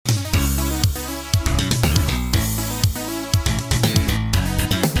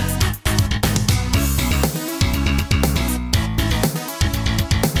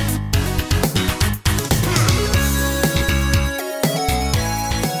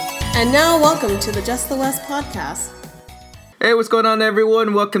And now, welcome to the Just the West podcast. Hey, what's going on,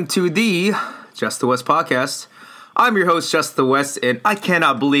 everyone? Welcome to the Just the West podcast. I'm your host, Just the West, and I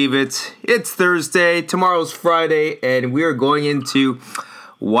cannot believe it. It's Thursday, tomorrow's Friday, and we are going into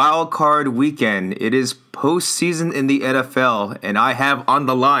Wild Card Weekend. It is postseason in the NFL, and I have on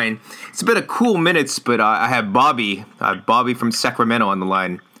the line, it's been a cool minutes, but I have Bobby from Sacramento on the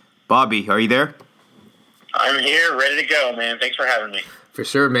line. Bobby, are you there? I'm here, ready to go, man. Thanks for having me. For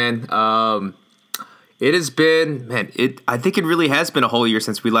sure, man. It has been, I think it really has been a whole year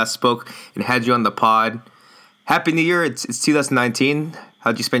since we last spoke and had you on the pod. Happy New Year. It's 2019.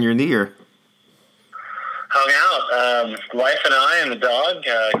 How'd you spend your New Year? Hung out. Wife and I and the dog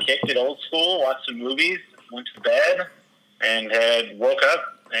kicked it old school, watched some movies, went to bed, and woke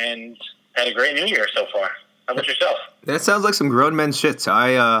up and had a great New Year so far. How about yourself? That sounds like some grown men shit.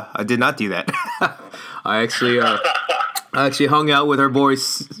 I did not do that. I actually hung out with our boy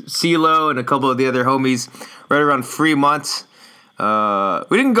CeeLo and a couple of the other homies right around Fremont.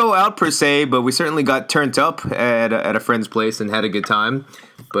 We didn't go out per se, but we certainly got turned up at a friend's place and had a good time.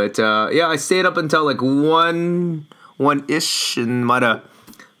 But I stayed up until like one-ish and might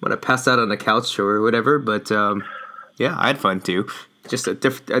have passed out on the couch or whatever. But I had fun too. Just a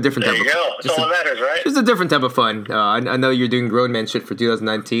different type of fun. There you go. That's all that matters, right? Just a different type of fun. I know you're doing grown man shit for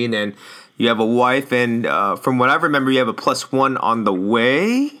 2019, and you have a wife, and from what I remember, you have a +1 on the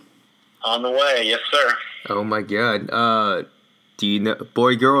way? On the way, yes, sir. Oh, my God. Do you know,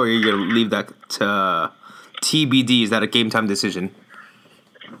 boy, girl, or are you going to leave that to TBD? Is that a game time decision?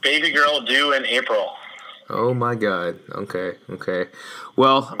 Baby girl due in April. Oh, my God. Okay.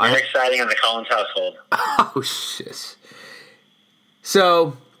 Well, Very exciting in the Collins household. Oh, shit.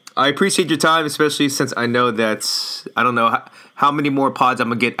 So, I appreciate your time, especially since I know that I don't know how many more pods I'm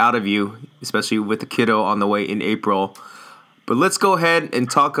going to get out of you, especially with the kiddo on the way in April. But let's go ahead and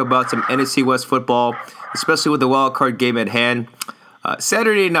talk about some NFC West football, especially with the wild card game at hand.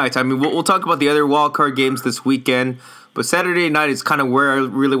 Saturday night, I mean, we'll talk about the other wild card games this weekend, but Saturday night is kind of where I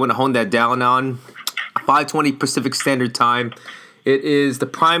really want to hone that down on. 5:20 Pacific Standard Time. It is the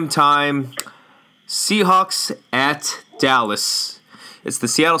prime time Seahawks at Dallas. It's the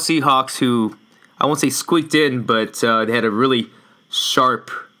Seattle Seahawks who, I won't say squeaked in, but they had a really sharp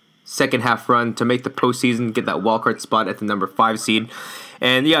second half run to make the postseason, get that wildcard spot at the number 5 seed.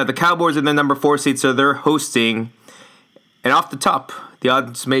 And the Cowboys are the number 4 seed, so they're hosting. And off the top, the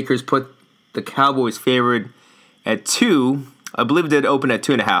odds makers put the Cowboys favored at 2. I believe it did open at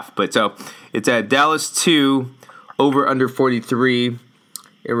 2.5, but so it's at Dallas 2, over under 43.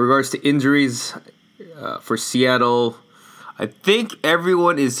 In regards to injuries for Seattle, I think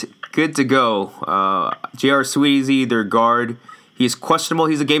everyone is good to go. J.R. Sweezy, their guard, he's questionable.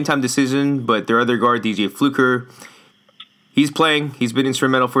 He's a game-time decision, but their other guard, DJ Fluker, he's playing. He's been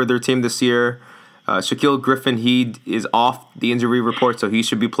instrumental for their team this year. Shaquille Griffin, he is off the injury report, so he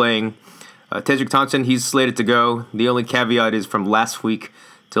should be playing. Tedrick Thompson, he's slated to go. The only caveat is from last week,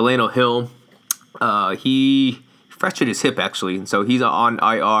 Delano Hill. He fractured his hip, actually, and so he's on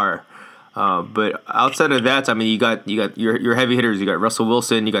IR. But outside of that, I mean, you got your heavy hitters. You got Russell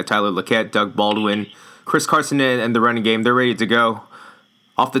Wilson, you got Tyler Lockett, Doug Baldwin, Chris Carson, and the running game. They're ready to go.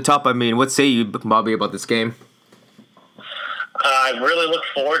 Off the top, I mean, what say you, Bobby, about this game? I really look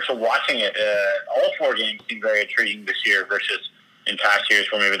forward to watching it. All 4 games seem very intriguing this year versus in past years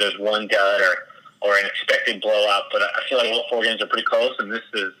where maybe there's one dud or an expected blowout. But I feel like all 4 games are pretty close, and this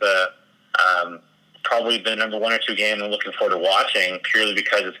is probably the number 1 or 2 game I'm looking forward to watching, purely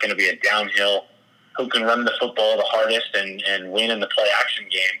because it's going to be a downhill, who can run the football the hardest and win in the play-action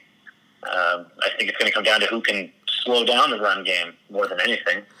game. I think it's going to come down to who can slow down the run game more than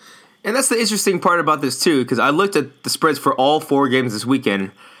anything. And that's the interesting part about this, too, because I looked at the spreads for all 4 games this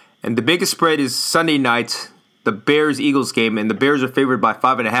weekend, and the biggest spread is Sunday night, the Bears-Eagles game, and the Bears are favored by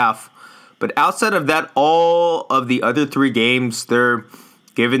 5.5. But outside of that, all of the other 3 games, they're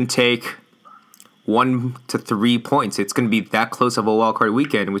give and take 1 to 3 points. It's going to be that close of a wild card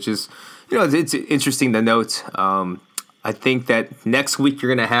weekend, which is, it's interesting to note. I think that next week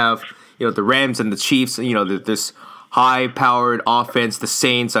you're going to have, the Rams and the Chiefs, this high-powered offense, the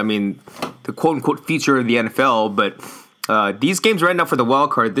Saints, I mean, the quote-unquote feature of the NFL. But these games right now for the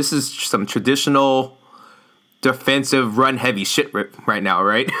wild card, this is some traditional defensive run-heavy shit right now,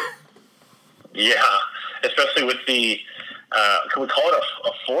 right? Yeah, especially with the can we call it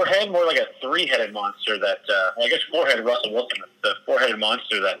a four-head? More like a three-headed monster that, I guess four-headed Russell Wilson, the four-headed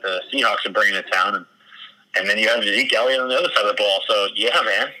monster that the Seahawks are bringing to town. And then you have Zeke Elliott on the other side of the ball. So, yeah,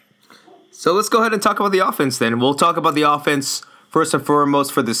 man. So let's go ahead and talk about the offense then. We'll talk about the offense first and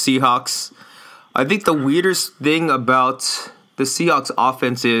foremost for the Seahawks. I think the weirdest thing about the Seahawks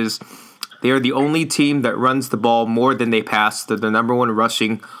offense is they are the only team that runs the ball more than they pass. They're the number one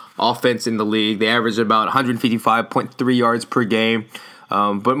rushing offense in the league. They average about 155.3 yards per game.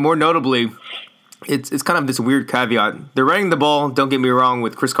 But more notably, it's kind of this weird caveat. They're running the ball, don't get me wrong,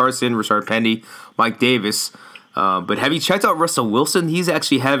 with Chris Carson, Rashard Penny, Mike Davis. But have you checked out Russell Wilson? He's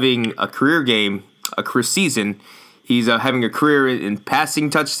actually having a career season. He's having a career in passing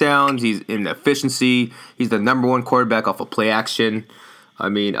touchdowns. He's in efficiency. He's the number one quarterback off of play action. I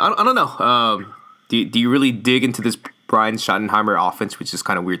mean, I don't know. Do you really dig into this Brian Schottenheimer offense, which is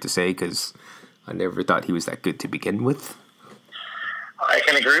kind of weird to say because I never thought he was that good to begin with? I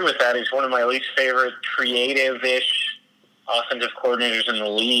can agree with that. He's one of my least favorite creative-ish offensive coordinators in the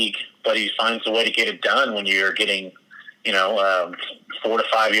league, but he finds a way to get it done when you're getting, 4 to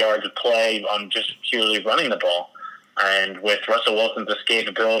 5 yards of play on just purely running the ball. And with Russell Wilson's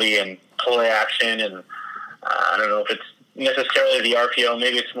escapability and play action, and I don't know if it's necessarily the RPO,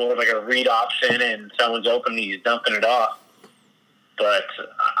 maybe it's more like a read option and someone's open and he's dumping it off. But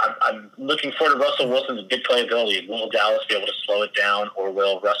I'm looking forward to Russell Wilson's big playability. Will Dallas be able to slow it down, or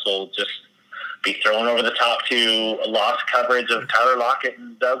will Russell just be thrown over the top to a lost coverage of Tyler Lockett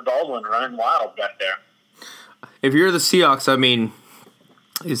and Doug Baldwin running wild back there? If you're the Seahawks, I mean,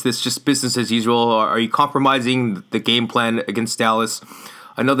 is this just business as usual, or are you compromising the game plan against Dallas?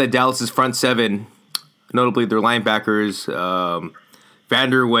 I know that Dallas's front seven, notably their linebackers,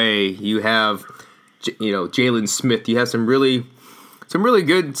 Vanderway, you have, Jalen Smith. You have some really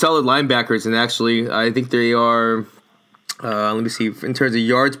good, solid linebackers, and actually, I think they are. Let me see. In terms of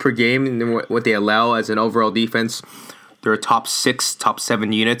yards per game and what they allow as an overall defense, they're a top 6, top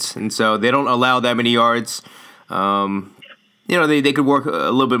 7 units, and so they don't allow that many yards. They could work a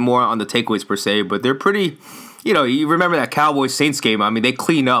little bit more on the takeaways per se, but they're pretty. You remember that Cowboys-Saints game? I mean, they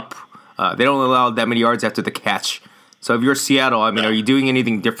clean up. They don't allow that many yards after the catch. So if you're Seattle, I mean, are you doing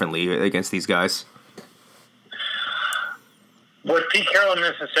anything differently against these guys? What Pete Carroll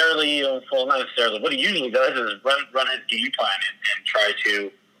not necessarily, what he usually does is run his game plan and try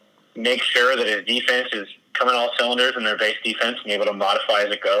to make sure that his defense is coming all cylinders and their base defense and able to modify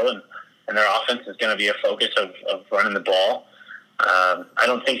as it goes, and their offense is going to be a focus of running the ball. I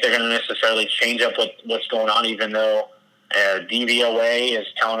don't think they're going to necessarily change up what's going on, even though DVOA is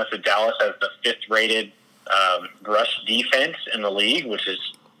telling us that Dallas has the 5th-rated rush defense in the league, which is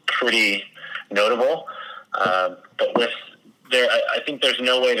pretty notable. But with I think there's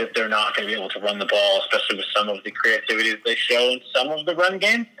no way that they're not going to be able to run the ball, especially with some of the creativity that they show in some of the run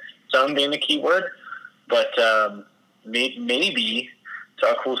game, some being the key word. But maybe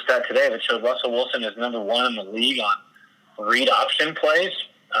saw a cool stat today that showed Russell Wilson is number 1 in the league on read option plays.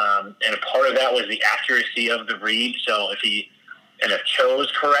 And a part of that was the accuracy of the read. So if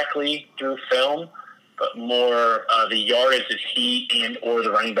chose correctly through film, but more the yardage that he and or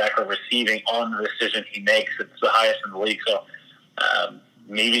the running back are receiving on the decision he makes, it's the highest in the league. So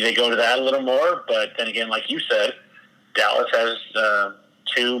maybe they go to that a little more. But then again, like you said, Dallas has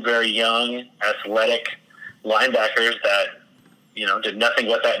 2 very young, athletic linebackers that, did nothing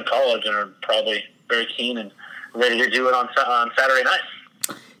but that in college and are probably very keen and ready to do it on Saturday night.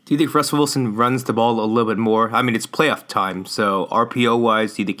 Do you think Russell Wilson runs the ball a little bit more? I mean, it's playoff time, so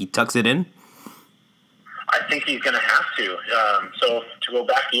RPO-wise, do you think he tucks it in? I think he's going to have to. So to go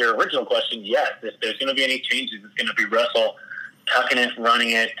back to your original question, yes, if there's going to be any changes, it's going to be Russell tucking it,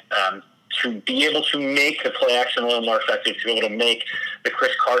 running it, to be able to make the play action a little more effective, to be able to make the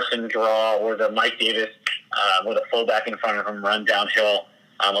Chris Carson draw or the Mike Davis with a fullback in front of him run downhill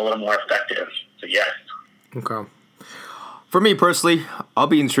a little more effective. So, yes. Okay. For me personally, I'll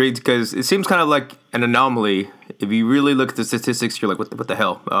be intrigued because it seems kind of like an anomaly. If you really look at the statistics, you're like, what the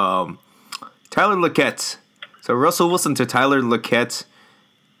hell? Tyler Lockett. So Russell Wilson to Tyler Lockett,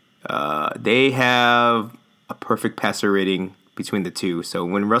 they have a perfect passer rating between the two. So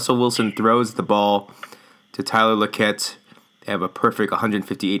when Russell Wilson throws the ball to Tyler Lockett, they have a perfect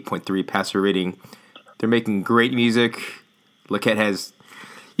 158.3 passer rating. They're making great music. Lockett has...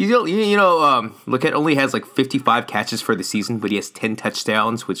 Lockett only has like 55 catches for the season, but he has 10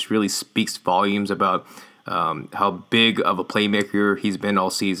 touchdowns, which really speaks volumes about how big of a playmaker he's been all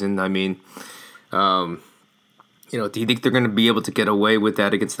season. I mean, do you think they're going to be able to get away with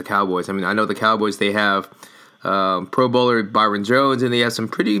that against the Cowboys? I mean, I know the Cowboys, they have Pro Bowler Byron Jones, and they have some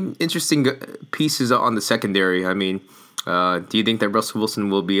pretty interesting pieces on the secondary. I mean, do you think that Russell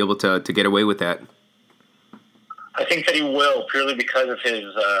Wilson will be able to get away with that? I think that he will, purely because of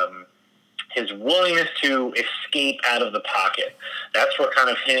his willingness to escape out of the pocket. That's where kind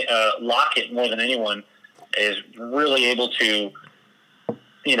of Lockett, more than anyone, is really able to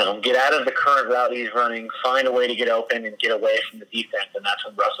get out of the current route he's running, find a way to get open and get away from the defense. And that's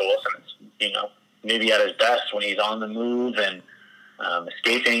when Russell Wilson is, maybe at his best, when he's on the move and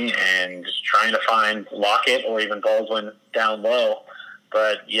escaping and just trying to find Lockett or even Baldwin down low.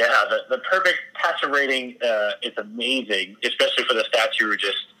 But, yeah, the perfect passer rating is amazing, especially for the stats you were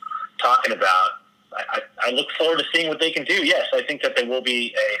just talking about. I look forward to seeing what they can do. Yes, I think that they will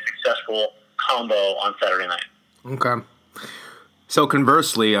be a successful combo on Saturday night. Okay. So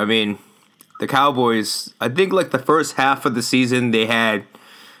conversely, I mean, the Cowboys, I think like the first half of the season they had,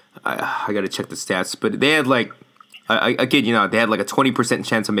 I got to check the stats, but they had like, I kid you not, they had like a 20%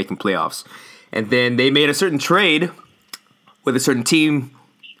 chance of making playoffs. And then they made a certain trade with a certain team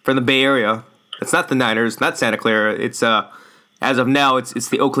from the Bay Area. It's not the Niners, not Santa Clara. It's as of now, it's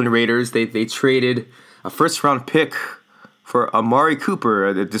the Oakland Raiders. They traded a first-round pick for Amari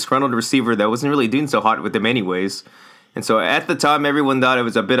Cooper, the disgruntled receiver that wasn't really doing so hot with them anyways. And so at the time, everyone thought it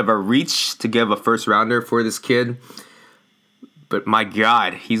was a bit of a reach to give a first-rounder for this kid. But my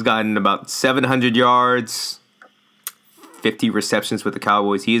God, he's gotten about 700 yards, 50 receptions with the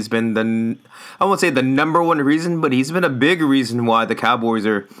Cowboys. He has been I won't say the number one reason, but he's been a big reason why the Cowboys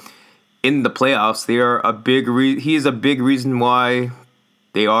are in the playoffs. They are a big he is a big reason why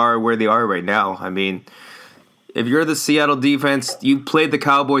they are where they are right now. I mean, if you're the Seattle defense, you played the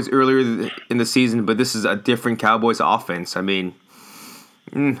Cowboys earlier in the season, but this is a different Cowboys offense. I mean,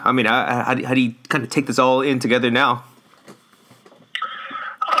 how do you kind of take this all in together now?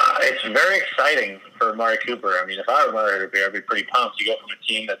 It's very exciting for Amari Cooper. I mean, if I were Amari Cooper, I'd be pretty pumped. You go from a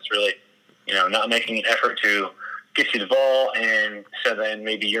team that's really, not making an effort to get you the ball, and so then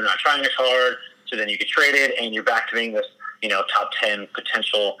maybe you're not trying as hard, so then you get traded, and you're back to being this, top 10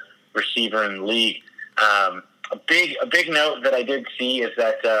 potential receiver in the league. A big note that I did see is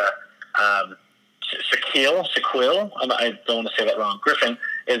that Shaquille, I don't want to say that wrong, Griffin,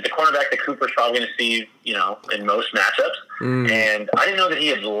 is the cornerback that Cooper's probably going to see, in most matchups. And I didn't know that he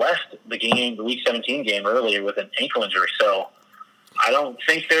had left the Week 17 game earlier with an ankle injury. So I don't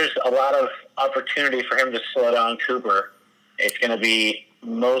think there's a lot of opportunity for him to slow down Cooper. It's going to be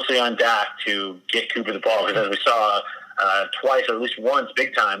mostly on Dak to get Cooper the ball, because as we saw twice, or at least once,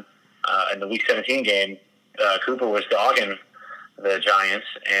 big time, in the Week 17 game, Cooper was dogging the Giants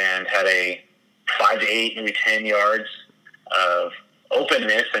and had a 5 to 8, maybe 10 yards of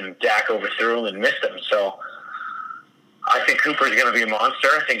openness, and Dak overthrew him and missed him. So I think Cooper is going to be a monster.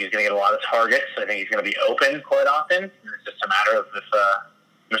 I think he's going to get a lot of targets. I think he's going to be open quite often. It's just a matter of if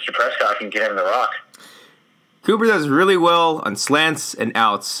Mr. Prescott can get him the rock. Cooper does really well on slants and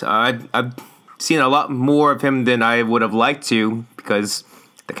outs. I've seen a lot more of him than I would have liked to, because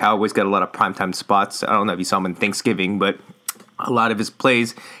the Cowboys got a lot of primetime spots. I don't know if you saw him in Thanksgiving, but a lot of his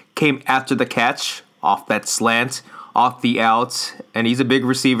plays came after the catch, off that slant, off the out, and he's a big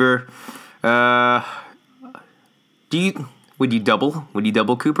receiver. Would you double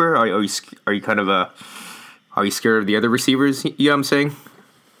Cooper? Are you kind of are you scared of the other receivers? You know what I'm saying?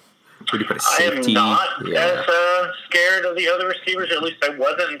 Would you put a safety? I am not as scared of the other receivers. Or at least I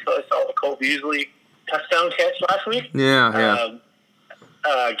wasn't until I saw the Cole Beasley touchdown catch last week. Yeah.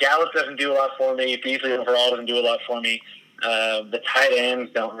 Gallup doesn't do a lot for me. Beasley overall doesn't do a lot for me. The tight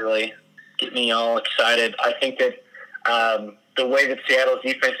ends don't really get me all excited. I think that the way that Seattle's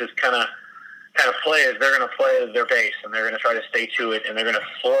defense is kind of play is they're going to play their base, and they're going to try to stay to it, and they're going to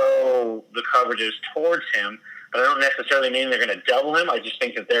flow the coverages towards him. But I don't necessarily mean they're going to double him. I just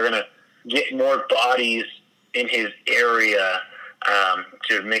think that they're going to get more bodies in his area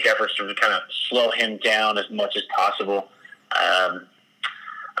to make efforts to kind of slow him down as much as possible.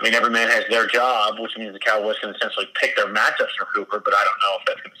 Every man has their job, which means the Cowboys can essentially pick their matchups for Cooper, but I don't know if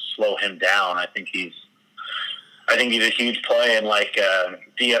that's going to slow him down. I think he's a huge play in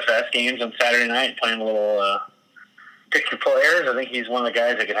DFS games on Saturday night, playing a little pick your players. I think he's one of the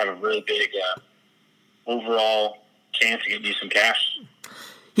guys that could have a really big overall chance to get you some cash.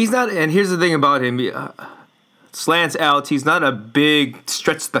 He's not, and here's the thing about him. Slants out. He's not a big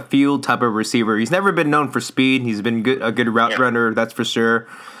stretch the field type of receiver. He's never been known for speed. He's been a good route runner, that's for sure.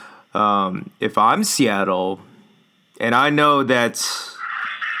 If I'm Seattle, and I know that,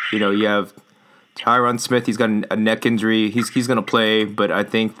 you have Tyron Smith, he's got a neck injury. He's going to play, but I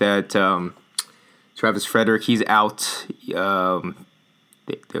think that Travis Frederick, he's out. They'll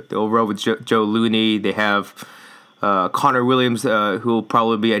roll with Joe Looney. They have Connor Williams, who will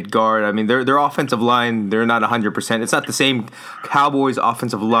probably be at guard. I mean, their offensive line, they're not 100%. It's not the same Cowboys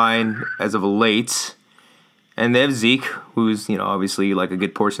offensive line as of late. And they have Zeke, who's, obviously like a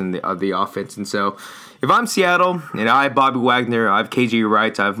good portion of the offense. And so if I'm Seattle, and I have Bobby Wagner, I have KJ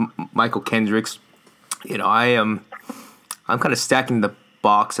Wright, I have Michael Kendricks, I'm kind of stacking the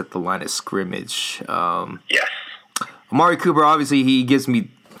box at the line of scrimmage. Yes. Amari Cooper, obviously, he gives me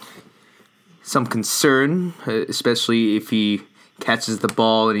some concern, especially if he catches the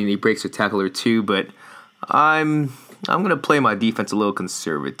ball and he breaks a tackle or two. But I'm gonna play my defense a little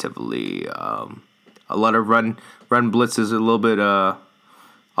conservatively. A lot of run blitzes, a little bit.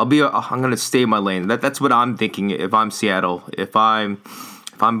 I'm gonna stay in my lane. That's what I'm thinking. If I'm Seattle, if I'm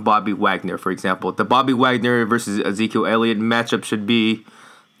Bobby Wagner, for example, the Bobby Wagner versus Ezekiel Elliott matchup should be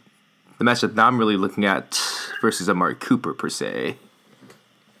the matchup that I'm really looking at versus Amari Cooper per se.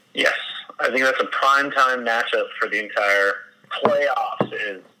 Yes, I think that's a primetime matchup for the entire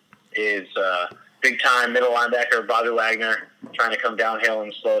playoffs. Is big time middle linebacker Bobby Wagner trying to come downhill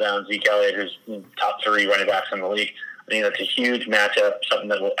and slow down Zeke Elliott, who's top 3 running backs in the league. I think that's a huge matchup, something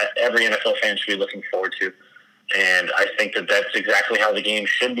that every NFL fan should be looking forward to. And I think that that's exactly how the game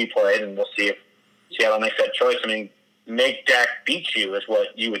should be played, and we'll see if Seattle makes that choice. I mean, make Dak beat you is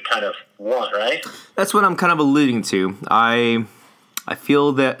what you would kind of want, right? That's what I'm kind of alluding to. I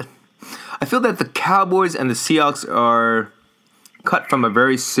feel that the Cowboys and the Seahawks are cut from a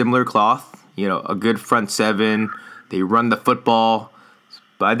very similar cloth. You know, a good front seven. They run the football.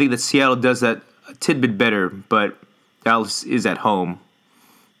 But I think that Seattle does that a tidbit better, but Dallas is at home.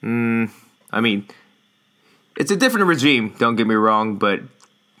 I mean, it's a different regime, don't get me wrong, but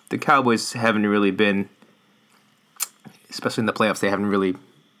the Cowboys haven't really been, especially in the playoffs, they haven't really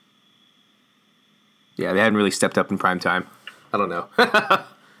stepped up in prime time. I don't know.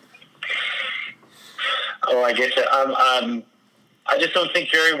 Oh, I get you. I just don't think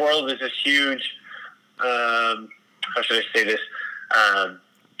Jerry World is this huge, how should I say this,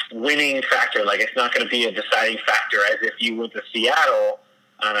 winning factor. Like, it's not going to be a deciding factor as if you went to Seattle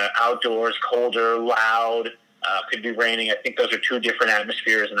on an outdoors, colder, loud, could be raining. I think those are 2 different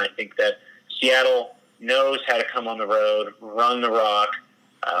atmospheres, and I think that Seattle knows how to come on the road, run the rock,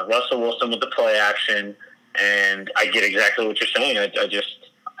 Russell Wilson with the play action, and I get exactly what you're saying. I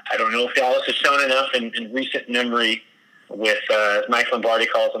don't know if Dallas has shown enough in recent memory with, as Mike Lombardi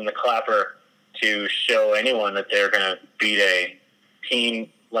calls them, the clapper, to show anyone that they're going to beat a team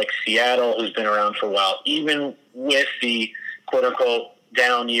like Seattle, who's been around for a while, even with the quote-unquote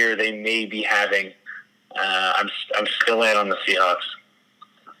down year they may be having. I'm still in on the Seahawks.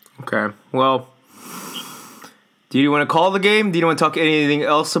 Okay. Well, do you want to call the game? Do you want to talk anything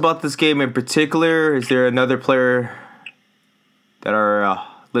else about this game in particular? Is there another player that our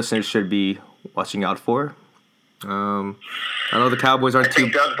listeners should be watching out for? I know the Cowboys aren't too.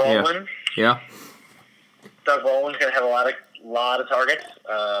 Doug Baldwin. Yeah. Doug Baldwin's going to have a lot of targets.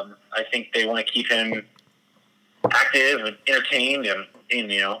 I think they want to keep him active and entertained and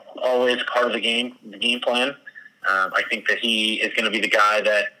always part of the game plan. I think that he is going to be the guy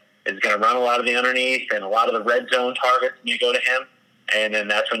that is going to run a lot of the underneath, and a lot of the red zone targets when you go to him. And then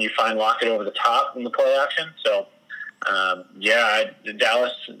that's when you find Lockett over the top in the play action. So, the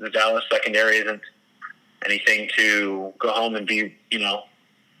Dallas secondary isn't anything to go home and be,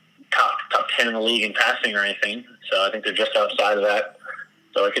 top 10 in the league in passing or anything. So I think they're just outside of that.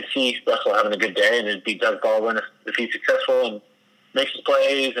 So I could see Russell having a good day, and it'd be Doug Baldwin if he's successful and makes his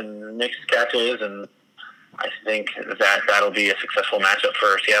plays and makes his catches, and I think that'll be a successful matchup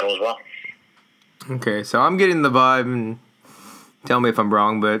for Seattle as well. Okay, so I'm getting the vibe, and tell me if I'm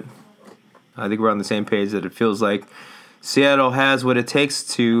wrong, but I think we're on the same page that it feels like Seattle has what it takes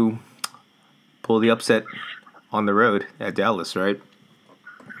to pull the upset on the road at Dallas, right?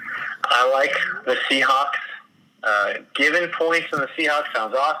 I like the Seahawks. Giving points in the Seahawks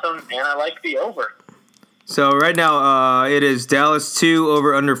sounds awesome, and I like the over. So right now it is Dallas 2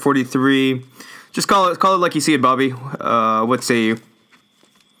 over under 43. Just call it like you see it, Bobby. What say you?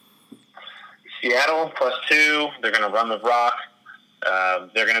 Seattle +2. They're going to run the rock.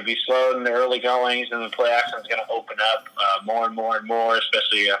 They're going to be slow in the early goings, and the play action is going to open up more and more and more,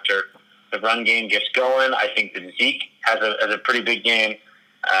 especially after the run game gets going. I think that Zeke has a pretty big game.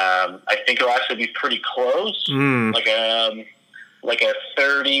 I think it'll actually be pretty close, like a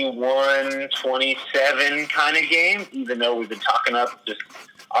 31-27 kind of game, even though we've been talking up this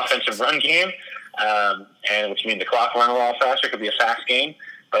offensive run game, and which means the clock run a lot faster. It could be a fast game.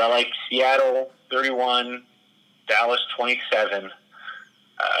 But I like Seattle 31, Dallas 27.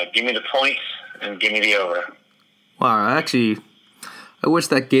 Give me the points and give me the over. Wow, actually, I wish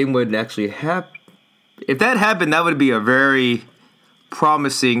that game would actually happen. If that happened, that would be a very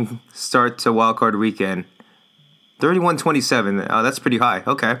promising start to wildcard weekend. 31-27. That's pretty high.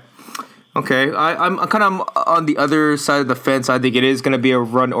 Okay. I'm kind of on the other side of the fence. I think it is going to be a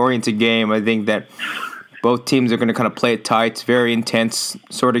run-oriented game. I think that both teams are going to kind of play it tight. It's a very intense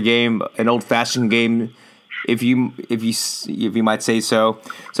sort of game, an old-fashioned game if you might say so.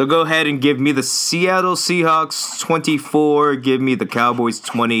 So go ahead and give me the Seattle Seahawks 24. Give me the Cowboys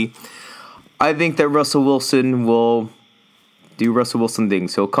 20. I think that Russell Wilson will do Russell Wilson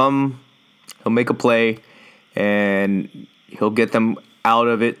things. He'll make a play, and he'll get them out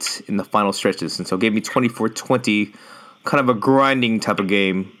of it in the final stretches. And so give me 24-20, kind of a grinding type of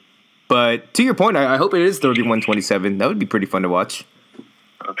game. But to your point, I hope it is 31-27. That would be pretty fun to watch.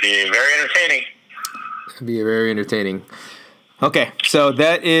 It would be very entertaining. It'd be very entertaining. Okay, so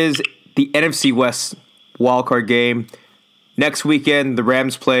that is the NFC West wildcard game. Next weekend, the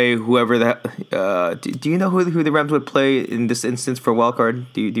Rams play whoever the. Do you know who the Rams would play in this instance for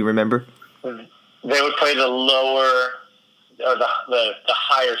wildcard? Do you remember? They would play the lower, or the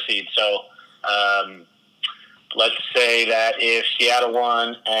higher seed. So, let's say that if Seattle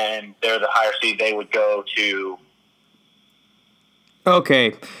won and they're the higher seed, they would go to.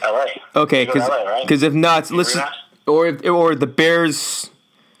 Okay. LA. Okay, because if not, let's just, or the Bears.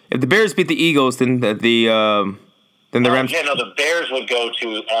 If the Bears beat the Eagles, then the Rams. Yeah, no, the Bears would go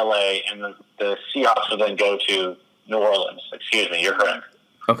to LA, and the Seahawks would then go to New Orleans. Excuse me, you're correct.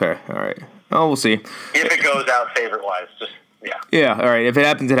 Okay, all right. Oh, we'll see. If it goes out favorite wise, just yeah. Yeah, all right. If it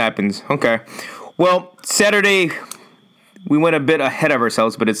happens, it happens. Okay. Well, Saturday. We went a bit ahead of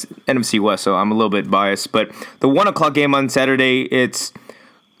ourselves, but it's NFC West, so I'm a little bit biased. But the 1 o'clock game on Saturday, it's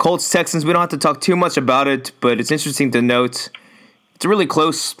Colts-Texans. We don't have to talk too much about it, but it's interesting to note it's a really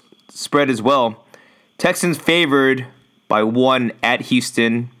close spread as well. Texans favored by 1 at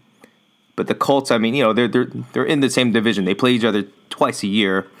Houston, but the Colts, I mean, you know, they're in the same division. They play each other twice a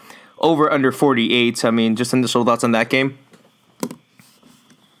year. Over under 48. I mean, just initial thoughts on that game?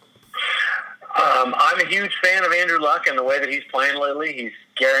 I'm a huge fan of Andrew Luck and the way that he's playing lately. He's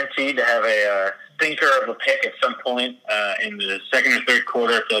guaranteed to have a stinker of a pick at some point in the second or third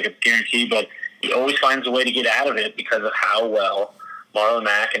quarter. I feel like it's guaranteed, but he always finds a way to get out of it because of how well Marlon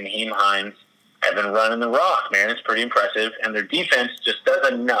Mack and Nyheim Hines have been running the rock, man. It's pretty impressive, and their defense just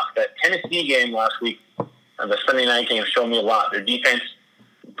does enough. That Tennessee game last week, the Sunday night game, showed me a lot. Their defense,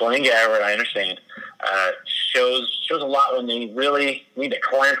 Blaine Gabbert, I understand, shows a lot when they really need to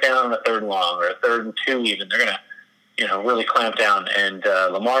clamp down on a 3rd and long or a 3rd and 2 even. They're going to, really clamp down. And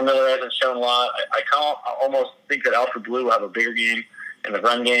Lamar Miller hasn't shown a lot. I almost think that Alfred Blue will have a bigger game in the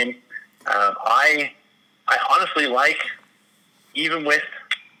run game. I honestly like, even with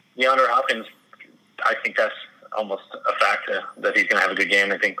DeAndre Hopkins, I think that's almost a fact that he's going to have a good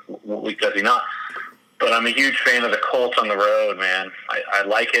game. I think what week does he not? But I'm a huge fan of the Colts on the road, man. I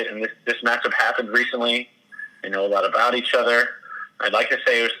like it, and this matchup happened recently. They know a lot about each other. I'd like to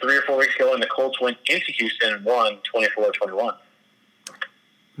say it was 3 or 4 weeks ago, and the Colts went into Houston and won 24-21.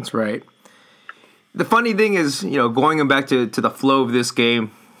 That's right. The funny thing is, going back to the flow of this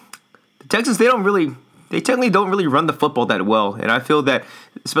game, the Texans, they technically don't really run the football that well. And I feel that,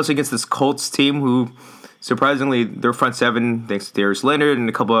 especially against this Colts team, who surprisingly, their front seven, thanks to Darius Leonard and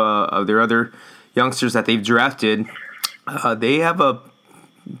a couple of their other youngsters that they've drafted, they have a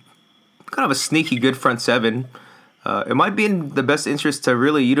kind of a sneaky good front seven. It might be in the best interest to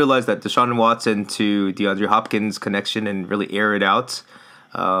really utilize that Deshaun Watson to DeAndre Hopkins connection and really air it out.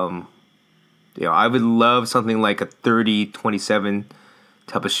 I would love something like a 30-27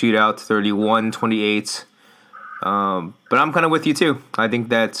 type of shootout, 31-28. But I'm kind of with you too. I think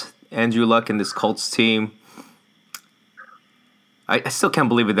that Andrew Luck and this Colts team, I still can't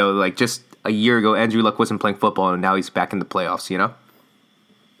believe it though. Like just a year ago, Andrew Luck wasn't playing football, and now he's back in the playoffs,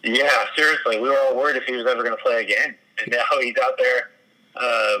 Yeah, seriously. We were all worried if he was ever going to play again. And now he's out there.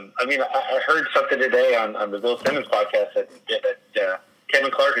 I heard something today on the Bill Simmons podcast that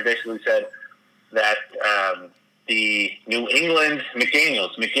Kevin Clark had basically said that the New England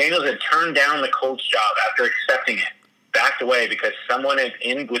McDaniels had turned down the Colts job after accepting it, backed away because someone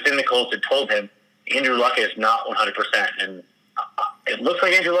within the Colts had told him Andrew Luck is not 100%. And it looks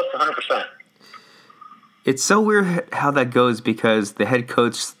like Andrew Luck's 100%. It's so weird how that goes because the head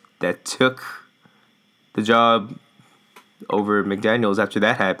coach that took the job over McDaniels after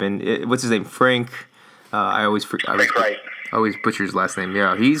that happened, what's his name? Frank. I always butcher his last name.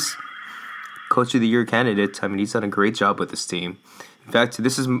 Yeah, he's Coach of the Year candidate. I mean, he's done a great job with this team. In fact,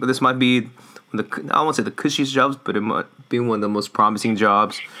 this might be I won't say the cushiest jobs, but it might be one of the most promising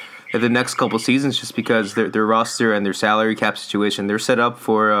jobs in the next couple seasons, just because their roster and their salary cap situation, they're set up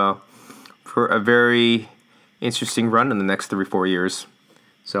for a very interesting run in the next 3-4 years.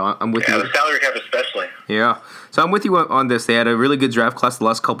 So I'm with you. Yeah, the salary cap especially. Yeah. So I'm with you on this. They had a really good draft class the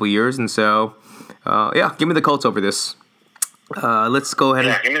last couple of years, and so, give me the Colts over this. Let's go ahead.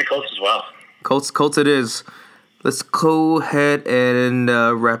 Yeah, give me the Colts as well. Colts it is. Let's go ahead and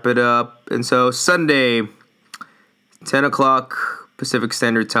wrap it up. And so Sunday, 10 o'clock Pacific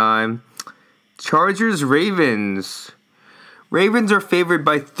Standard Time. Chargers, Ravens. Ravens are favored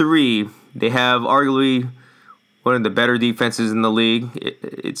by 3. They have arguably one of the better defenses in the league.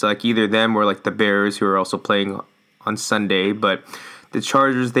 It's like either them or like the Bears, who are also playing on Sunday. But the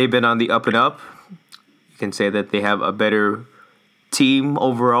Chargers, they've been on the up and up. You can say that they have a better team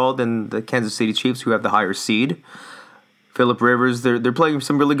overall than the Kansas City Chiefs, who have the higher seed. Phillip Rivers, they're playing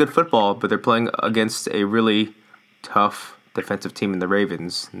some really good football, but they're playing against a really tough defensive team in the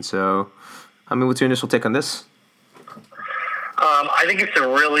Ravens. And so, I mean, what's your initial take on this? I think it's a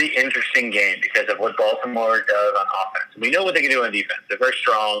really interesting game because of what Baltimore does on offense. We know what they can do on defense. They're very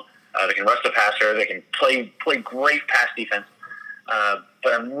strong. They can rush the passer. They can play great pass defense.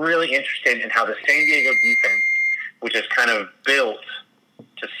 But I'm really interested in how the San Diego defense, which is kind of built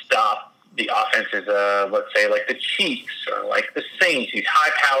to stop the offenses, let's say, like the Chiefs or like the Saints, these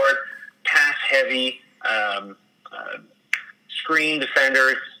high-powered, pass-heavy, screen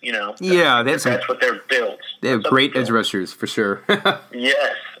defenders, Yeah, that's what they're built. They have great edge rushers, for sure.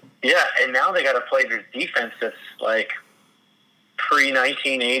 Yes. Yeah, and now they got to play this defense that's like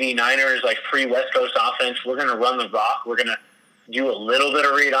pre-1980 Niners, like pre-West Coast offense. We're going to run the rock. We're going to do a little bit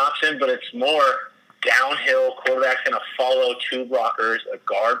of read option, but it's more downhill. Quarterback's going to follow 2 blockers, a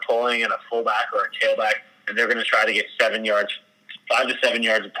guard pulling, and a fullback or a tailback, and they're going to try to get 7 yards, 5 to 7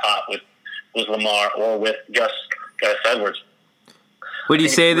 yards a pop with Lamar or with Gus Edwards. Would you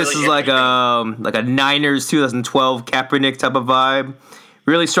say this is like a Niners 2012 Kaepernick type of vibe?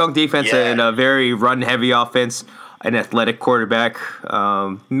 Really strong defense and a very run-heavy offense, an athletic quarterback.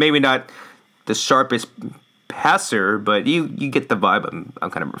 Maybe not the sharpest passer, but you get the vibe I'm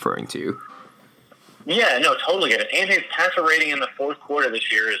kind of referring to. Yeah, no, totally get it. And his passer rating in the fourth quarter this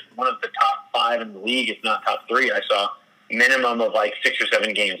year is one of the top 5 in the league, if not top 3. I saw minimum of like 6 or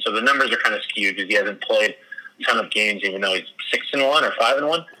 7 games. So the numbers are kind of skewed because he hasn't played a ton of games, even though he's 6-1 or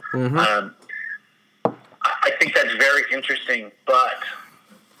 5-1. Mm-hmm. I think that's very interesting, but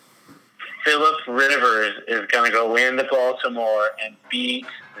Phillip Rivers is going to go into Baltimore and beat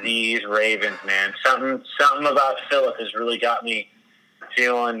these Ravens, man. Something about Phillip has really got me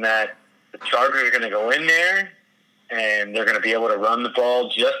feeling that the Chargers are going to go in there and they're going to be able to run the ball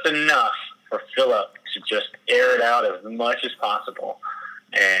just enough for Phillip to just air it out as much as possible.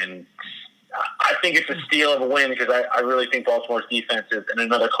 And I think it's a steal of a win because I really think Baltimore's defense is in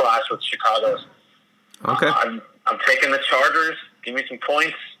another class with Chicago's. Okay. I'm taking the Chargers. Give me some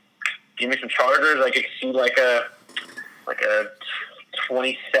points. Give me some Chargers. I could see like a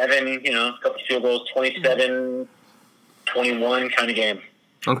 27, a couple field goals, 27-21 kind of game.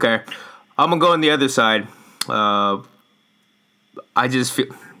 Okay. I'm going to go on the other side. I just feel...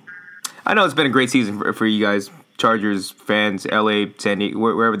 I know it's been a great season for you guys, Chargers fans, LA, San Diego,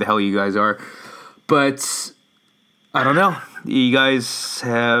 wherever the hell you guys are. But I don't know. You guys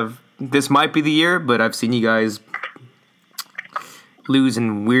have... This might be the year, but I've seen you guys lose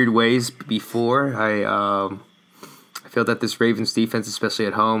in weird ways before. I feel that this Ravens defense, especially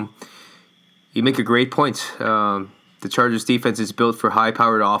at home, you make a great point. The Chargers defense is built for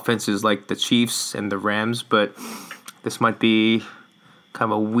high-powered offenses like the Chiefs and the Rams, but this might be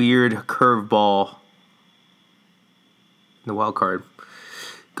kind of a weird curveball in the wild card.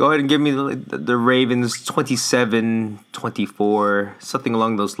 Go ahead and give me the Ravens 27-24, something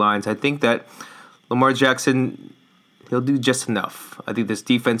along those lines. I think that Lamar Jackson, he'll do just enough. I think this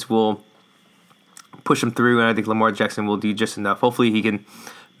defense will push him through, and I think Lamar Jackson will do just enough. Hopefully he can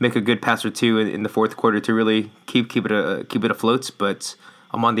make a good pass or two in the fourth quarter to really keep it afloat. But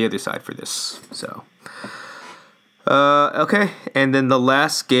I'm on the other side for this. So, okay, and then the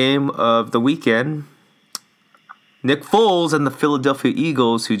last game of the weekend, Nick Foles and the Philadelphia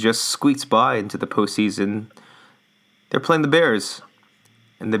Eagles, who just squeaked by into the postseason, they're playing the Bears,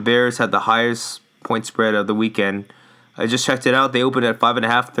 and the Bears had the highest point spread of the weekend. I just checked it out. They opened at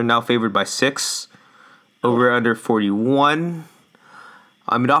 5.5. They're now favored by 6. Over under 41.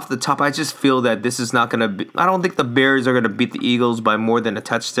 I mean, off the top, I just feel that this is not going to be... I don't think the Bears are going to beat the Eagles by more than a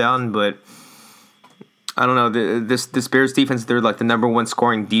touchdown, but I don't know. This Bears defense, they're like the number 1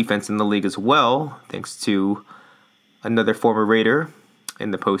 scoring defense in the league as well, thanks to another former Raider in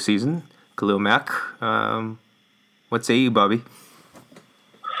the postseason, Khalil Mack. What say you, Bobby?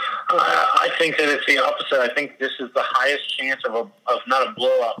 I think that it's the opposite. I think this is the highest chance of not a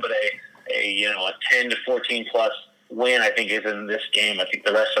blowout, but a 10 to 14 plus win. I think is in this game. I think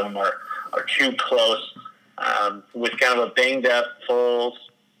the rest of them are too close. With kind of a banged up Foles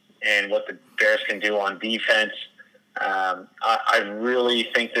and what the Bears can do on defense, I really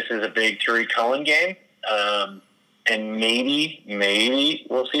think this is a big Tariq Cohen game, and maybe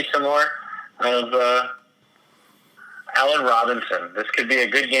we'll see some more of Allen Robinson. This could be a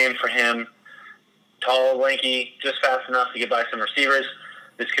good game for him. Tall, lanky, just fast enough to get by some receivers.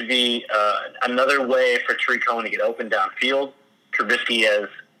 This could be another way for Tariq Cohen to get open downfield. Trubisky has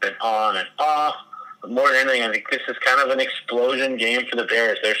been on and off. But more than anything, I think this is kind of an explosion game for the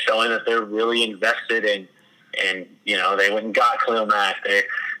Bears. They're showing that they're really invested in, and they went and got Khalil Mack. They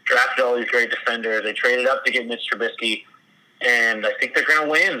drafted all these great defenders. They traded up to get Mitch Trubisky, and I think they're going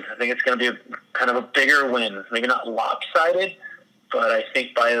to win. I think it's going to be kind of a bigger win. Maybe not lopsided, but I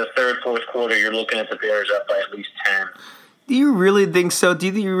think by the third, fourth quarter, you're looking at the Bears up by at least 10. Do you really think so? Do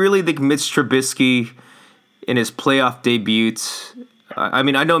you really think Mitch Trubisky in his playoff debut? I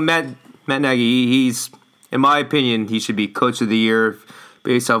mean, I know Matt Nagy, he's, in my opinion, he should be coach of the year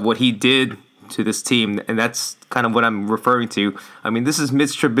based on what he did to this team, and that's kind of what I'm referring to. I mean, this is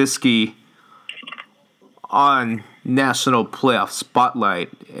Mitch Trubisky on national playoff spotlight,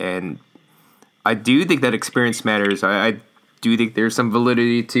 and I do think that experience matters. I do think there's some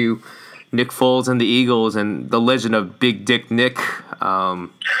validity to Nick Foles and the Eagles and the legend of Big Dick Nick.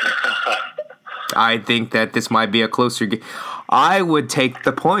 I think that this might be a closer game. I would take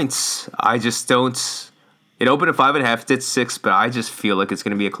the points. I just don't. It opened at 5.5. It's at 6, but I just feel like it's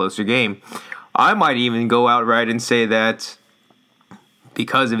going to be a closer game. I might even go outright and say that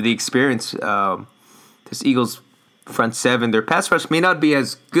because of the experience, this Eagles front seven, their pass rush may not be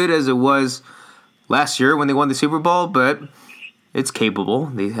as good as it was last year when they won the Super Bowl, but it's capable.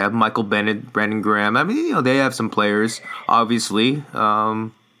 They have Michael Bennett, Brandon Graham. I mean, they have some players, obviously.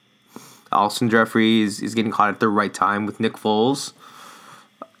 Alshon Jeffrey is getting hot at the right time with Nick Foles.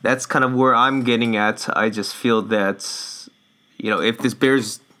 That's kind of where I'm getting at. I just feel that, if this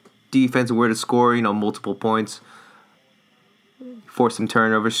Bears defense were to score, multiple points, force some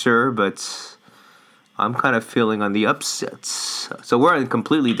turnovers, sure, but I'm kind of feeling on the upsets. So we're on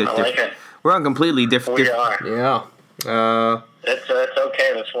completely different. We're on completely different. We are. Yeah. It's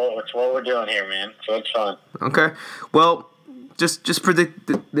okay. That's what we're doing here, man. So it's fun. Okay. Well, just predict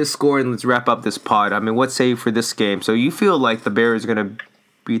this score and let's wrap up this pod. I mean, what's say for this game? So you feel like the Bears are going to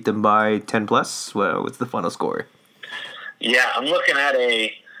beat them by 10 plus? Well, what's the final score? Yeah, I'm looking at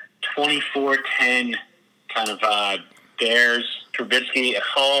a 24-10 kind of Bears. Trubisky at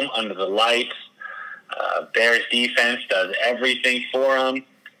home under the lights. Bears defense does everything for them.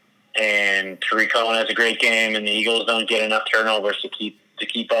 And Tariq Cohen has a great game, and the Eagles don't get enough turnovers to keep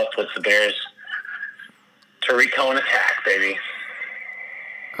up with the Bears. Tariq Cohen attack, baby.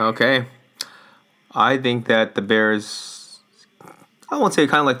 Okay. I think that the Bears, I won't say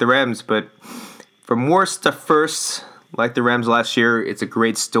kind of like the Rams, but from worst to first, like the Rams last year, it's a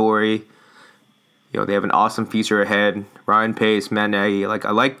great story. They have an awesome future ahead. Ryan Pace, Matt Nagy,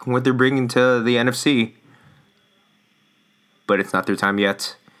 I like what they're bringing to the NFC, but it's not their time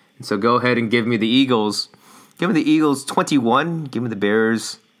yet. So go ahead and give me the Eagles. Give me the Eagles 21. Give me the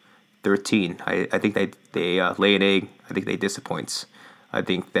Bears 13. I think they lay an egg. I think they disappoint. I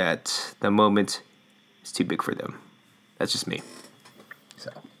think that the moment is too big for them. That's just me. So.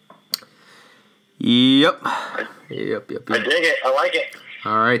 Yep. I dig it. I like it.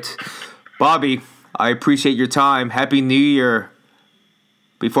 All right. Bobby, I appreciate your time. Happy New Year.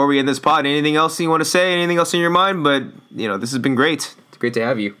 Before we end this pod, anything else you want to say? Anything else in your mind? But, this has been great. It's great to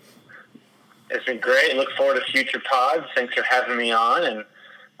have you. It's been great. Look forward to future pods. Thanks for having me on, and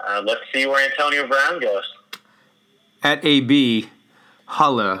let's see where Antonio Brown goes. At AB,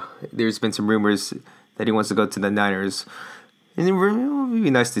 holla. There's been some rumors that he wants to go to the Niners. And it would be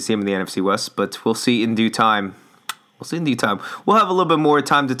nice to see him in the NFC West, but we'll see in due time. We'll have a little bit more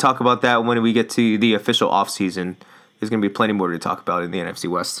time to talk about that when we get to the official offseason. There's going to be plenty more to talk about in the NFC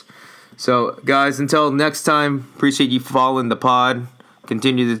West. So, guys, until next time, appreciate you following the pod.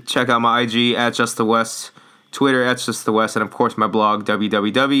 Continue to check out my IG at JustTheWest, Twitter at JustTheWest, and of course my blog,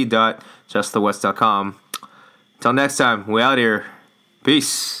 www.justthewest.com. Until next time, we out here.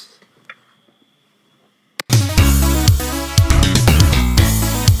 Peace.